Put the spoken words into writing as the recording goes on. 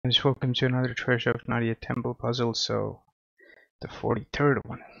guys, welcome to another treasure of Nadia temple puzzle, so the 43rd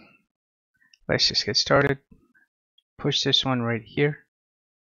one. Let's just get started. Push this one right here.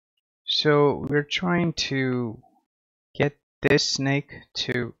 So we're trying to get this snake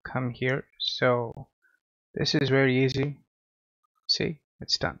to come here, so this is very easy. See,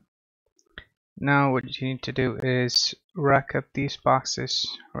 it's done. Now what you need to do is rack up these boxes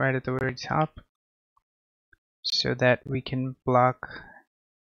right at the very top so that we can block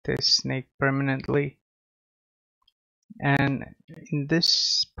this snake permanently. And in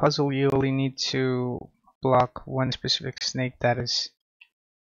this puzzle you only need to block one specific snake, that is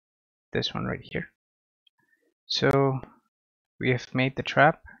this one right here. So we have made the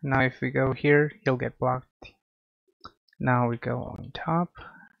trap. Now if we go here, he'll get blocked. Now we go on top.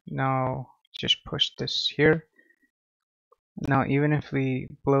 Now just push this here. Now even if we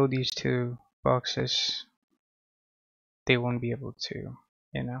blow these two boxes, they won't be able to,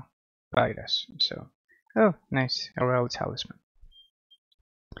 bite us. So, oh, nice, a royal talisman.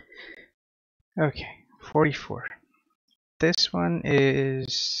 Okay, 44. This one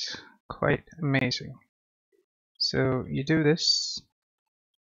is quite amazing. So you do this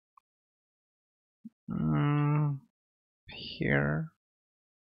here,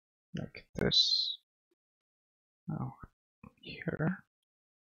 like this. Oh, here.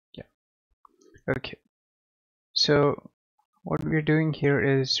 Yeah. Okay. So what we're doing here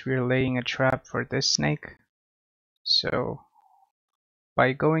is we're laying a trap for this snake. So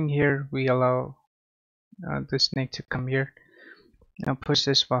by going here, we allow the snake to come here. Now push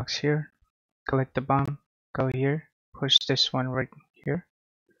this box here, collect the bomb, go here, push this one right here.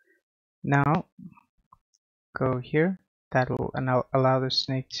 Now go here, that'll allow the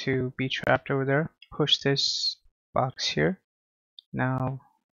snake to be trapped over there. Push this box here. Now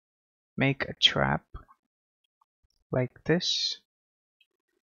make a trap like this.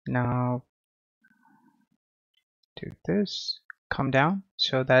 Now do this, come down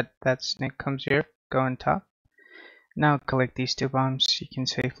so that snake comes here, go on top. Now collect these two bombs, you can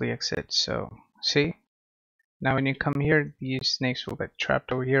safely exit. So see, now when you come here, these snakes will get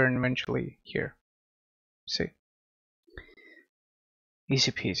trapped over here and eventually here. See,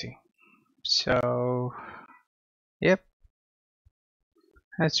 easy peasy. So yep,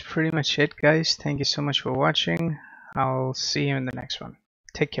 that's pretty much it, guys. Thank you so much for watching. I'll see you in the next one.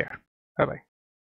 Take care. Bye bye.